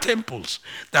we are temples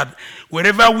that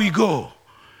wherever we go,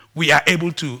 we are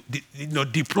able to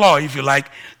deploy, if you like,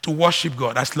 to worship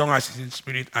God as long as it's in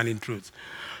spirit and in truth.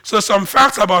 So some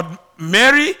facts about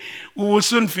Mary, we will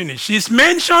soon finish. She's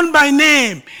mentioned by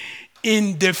name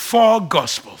in the 4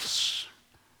 Gospels.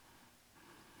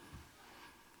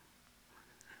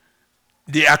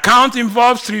 The account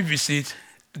involves 3 visits.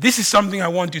 This is something I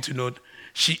want you to note.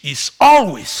 She is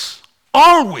always,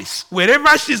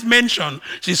 wherever she's mentioned,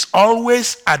 she's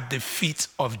always at the feet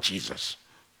of Jesus.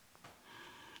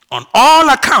 On all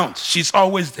accounts, she's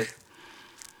always there.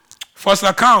 First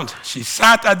account, she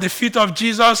sat at the feet of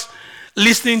Jesus,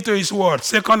 listening to his word.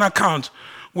 Second account,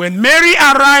 when Mary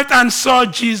arrived and saw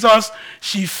Jesus,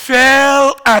 she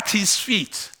fell at his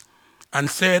feet and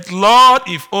said, Lord,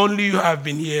 if only you had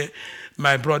been here,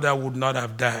 my brother would not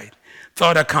have died.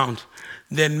 Third account,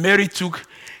 then Mary took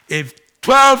a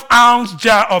 12-ounce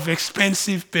jar of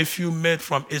expensive perfume made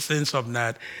from essence of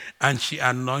nard, and she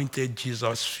anointed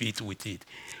Jesus' feet with it.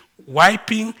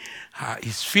 Wiping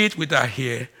his feet with her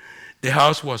hair, the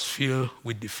house was filled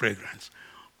with the fragrance.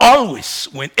 Always,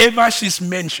 whenever she's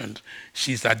mentioned,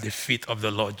 she's at the feet of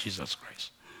the Lord Jesus Christ.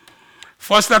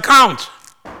 First account,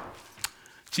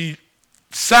 she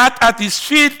sat at his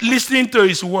feet listening to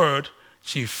his word.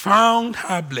 She found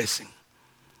her blessing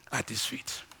at his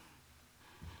feet.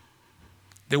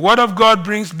 The word of God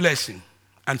brings blessing,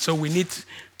 and so we need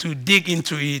to dig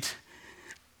into it,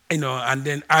 and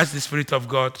then ask the Spirit of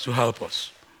God to help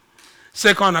us.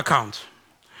 Second account.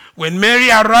 When Mary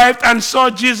arrived and saw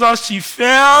Jesus, she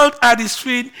fell at his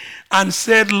feet and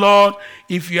said, Lord,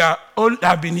 if you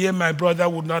had been here, my brother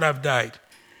would not have died.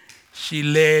 She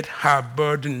laid her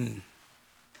burden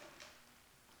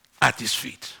at his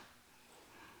feet.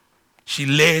 She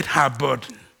laid her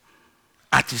burden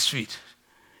at his feet.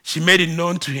 She made it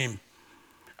known to him.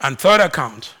 And third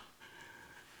account.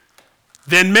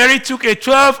 Then Mary took a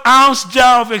 12-ounce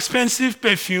jar of expensive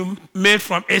perfume made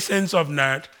from essence of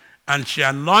nard, and she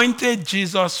anointed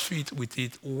Jesus' feet with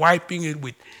it, wiping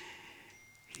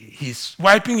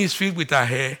his feet with her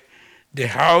hair. The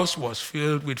house was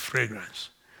filled with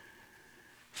fragrance.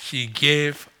 She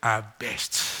gave her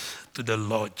best to the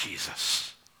Lord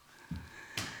Jesus.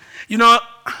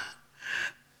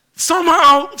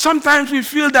 Sometimes we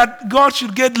feel that God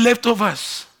should get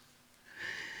leftovers.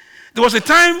 There was a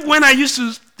time when I used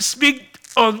to speak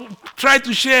or try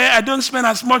to share, I don't spend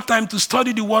as much time to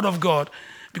study the Word of God.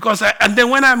 And then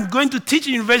when I'm going to teach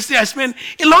in university, I spend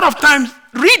a lot of time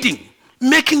reading,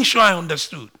 making sure I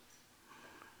understood.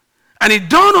 And it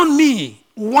dawned on me,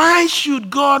 why should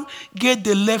God get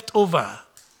the leftover?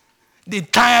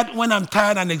 When I'm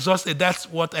tired and exhausted, that's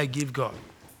what I give God.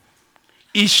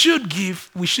 We should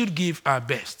give our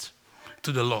best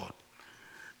to the Lord.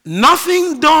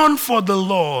 Nothing done for the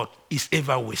Lord is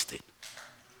ever wasted.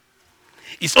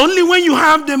 It's only when you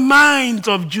have the mind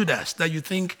of Judas that you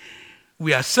think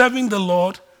we are serving the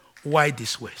Lord, why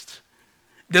this waste?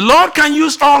 The Lord can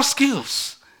use all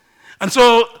skills. And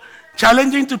so,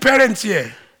 challenging to parents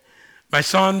here, my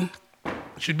son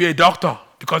should be a doctor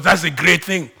because that's a great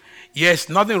thing. Yes,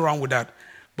 nothing wrong with that.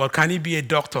 But can he be a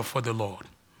doctor for the Lord?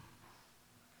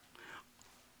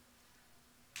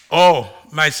 Oh,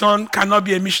 my son cannot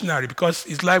be a missionary because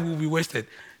his life will be wasted.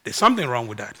 There's something wrong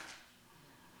with that.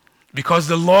 Because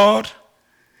the Lord,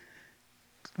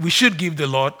 we should give the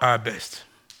Lord our best.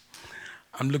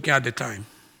 I'm looking at the time.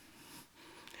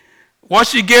 What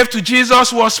she gave to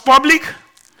Jesus was public.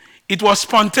 It was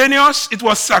spontaneous. It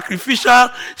was sacrificial.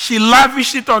 She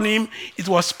lavished it on him. It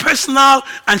was personal,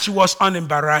 and she was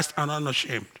unembarrassed and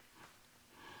unashamed.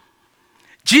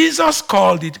 Jesus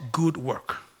called it good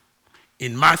work.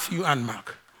 in Matthew and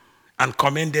Mark and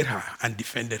commended her and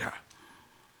defended her.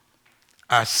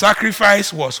 Her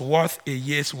sacrifice was worth a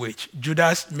year's wage.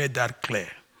 Judas made that clear,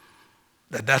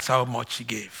 that that's how much she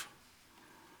gave.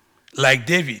 Like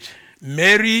David,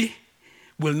 Mary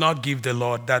will not give the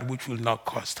Lord that which will not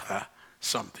cost her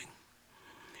something.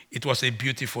 It was a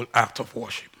beautiful act of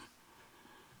worship.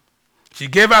 She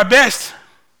gave her best.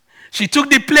 She took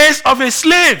the place of a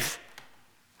slave.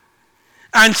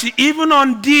 And she even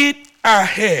undid her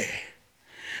hair.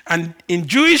 And in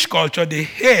Jewish culture, the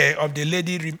hair of the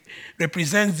lady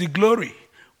represents the glory.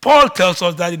 Paul tells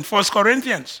us that in 1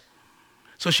 Corinthians.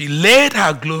 So she laid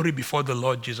her glory before the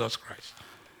Lord Jesus Christ.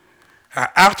 Her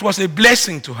act was a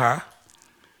blessing to her,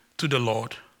 to the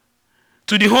Lord,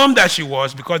 to the home that she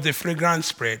was, because the fragrance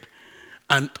spread,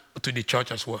 and to the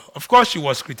church as well. Of course, she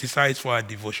was criticized for her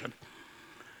devotion.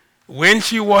 When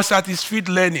she was at his feet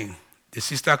learning, the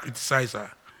sister criticized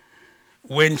her.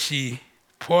 When she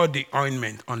poured the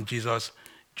ointment on Jesus,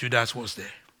 Judas was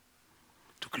there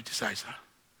to criticize her.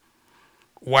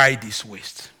 Why this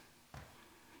waste?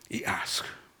 He asked.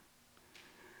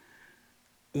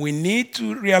 We need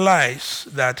to realize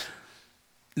that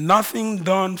nothing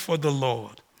done for the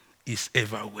Lord is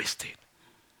ever wasted.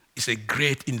 It's a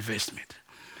great investment.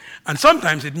 And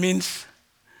sometimes it means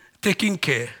taking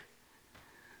care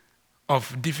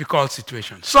of difficult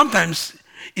situations. Sometimes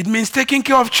it means taking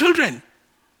care of children.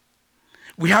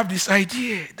 We have this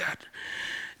idea that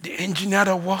the engineer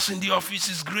that works in the office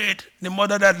is great. The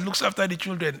mother that looks after the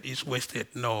children is wasted.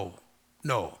 No.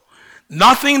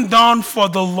 Nothing done for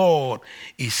the Lord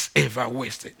is ever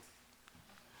wasted.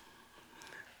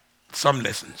 Some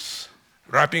lessons.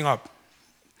 Wrapping up.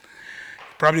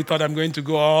 Probably thought I'm going to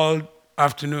go all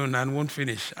afternoon and won't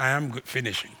finish. I am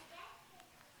finishing.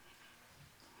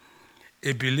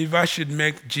 A believer should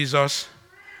make Jesus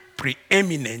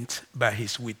preeminent by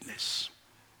his witness.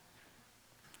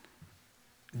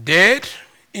 Dead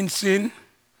in sin,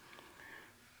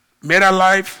 made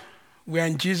alive, we are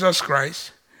in Jesus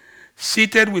Christ,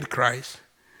 seated with Christ,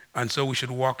 and so we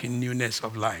should walk in newness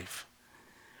of life.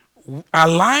 Our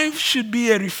life should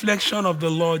be a reflection of the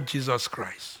Lord Jesus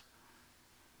Christ.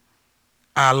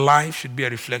 Our life should be a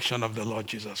reflection of the Lord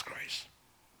Jesus Christ.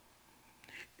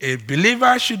 A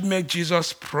believer should make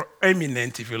Jesus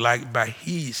preeminent, if you like, by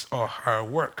his or her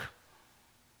work.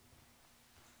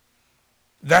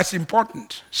 That's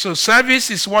important. So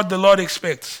service is what the Lord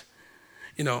expects,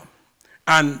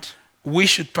 and we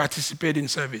should participate in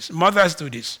service. Mothers do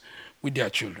this with their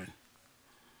children.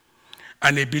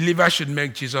 And a believer should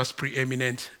make Jesus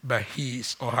preeminent by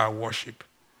his or her worship.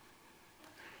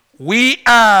 We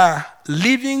are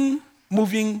living,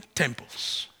 moving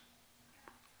temples.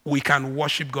 We can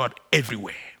worship God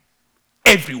everywhere.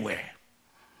 Everywhere.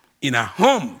 In our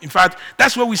home. In fact,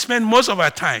 that's where we spend most of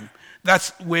our time. That's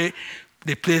where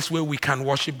the place where we can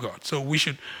worship God. So we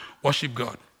should worship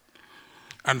God.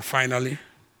 And finally,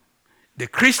 the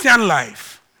Christian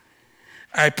life.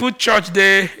 I put church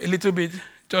there a little bit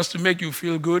just to make you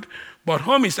feel good, but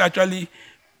home is actually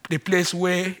the place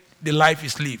where the life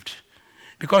is lived.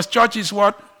 Because church is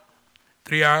what?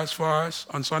 3 hours, 4 hours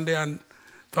on Sunday and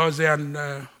Thursday, and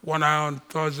 1 hour on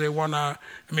Thursday, 1 hour,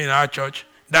 our church.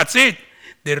 That's it.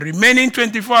 The remaining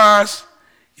 24 hours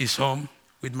is home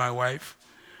with my wife,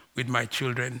 with my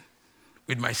children,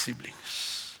 with my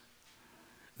siblings.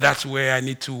 That's where I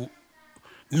need to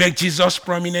make Jesus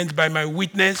prominent by my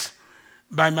witness,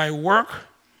 by my work,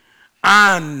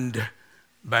 and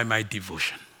by my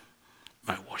devotion,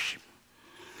 my worship.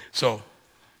 So,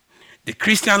 the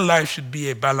Christian life should be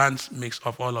a balanced mix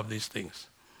of all of these things.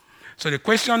 So the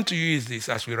question to you is this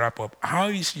as we wrap up. How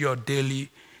is your daily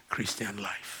Christian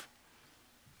life?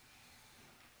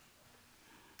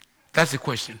 That's the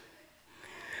question.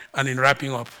 And in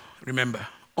wrapping up, remember,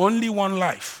 only one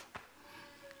life.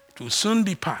 It will soon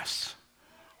be past.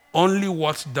 Only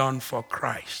what's done for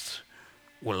Christ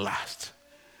will last.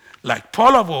 Like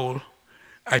Paul of old,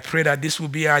 I pray that this will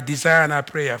be our desire and our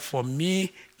prayer. For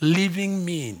me, living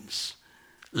means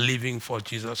living for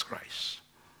Jesus Christ.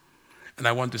 And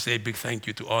I want to say a big thank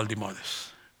you to all the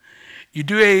mothers. You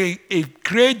do a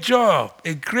great job,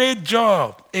 a great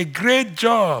job, a great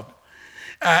job.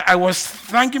 I was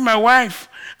thanking my wife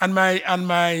and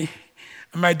my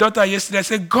daughter yesterday. I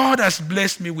said, God has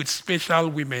blessed me with special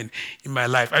women in my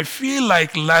life. I feel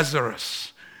like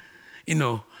Lazarus.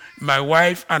 My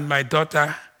wife and my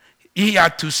daughter, he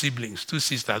had 2 siblings, 2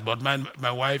 sisters, but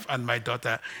my wife and my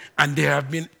daughter, and they have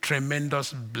been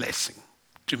tremendous blessing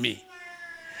to me.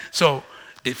 So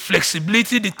the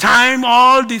flexibility, the time,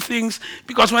 all the things,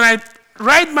 because when I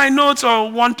write my notes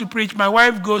or want to preach, my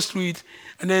wife goes through it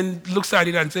and then looks at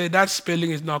it and says, that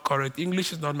spelling is not correct.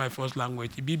 English is not my first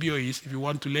language. BBO is. If you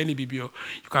want to learn BBO,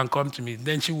 you can come to me.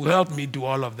 Then she will help me do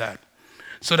all of that.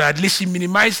 So that at least she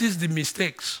minimizes the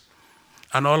mistakes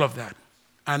and all of that.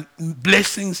 And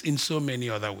blessings in so many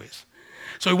other ways.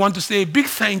 So we want to say a big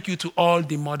thank you to all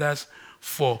the mothers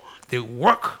for the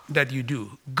work that you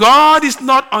do. God is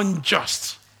not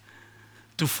unjust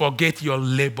to forget your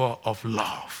labor of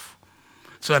love.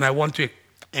 So, and I want to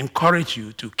encourage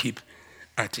you to keep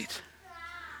at it.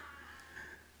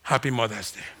 Happy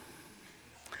Mother's Day.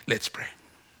 Let's pray.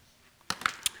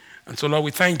 And so, Lord,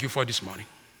 we thank you for this morning.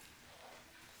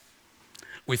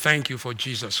 We thank you for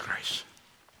Jesus Christ.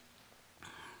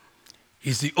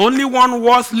 He's the only one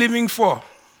worth living for.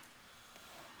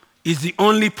 He's the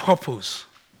only purpose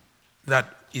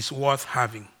that is worth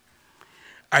having.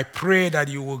 I pray that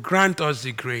you will grant us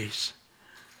the grace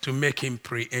to make him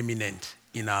preeminent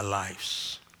in our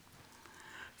lives.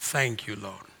 Thank you,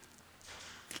 Lord.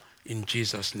 In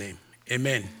Jesus' name,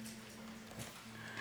 amen.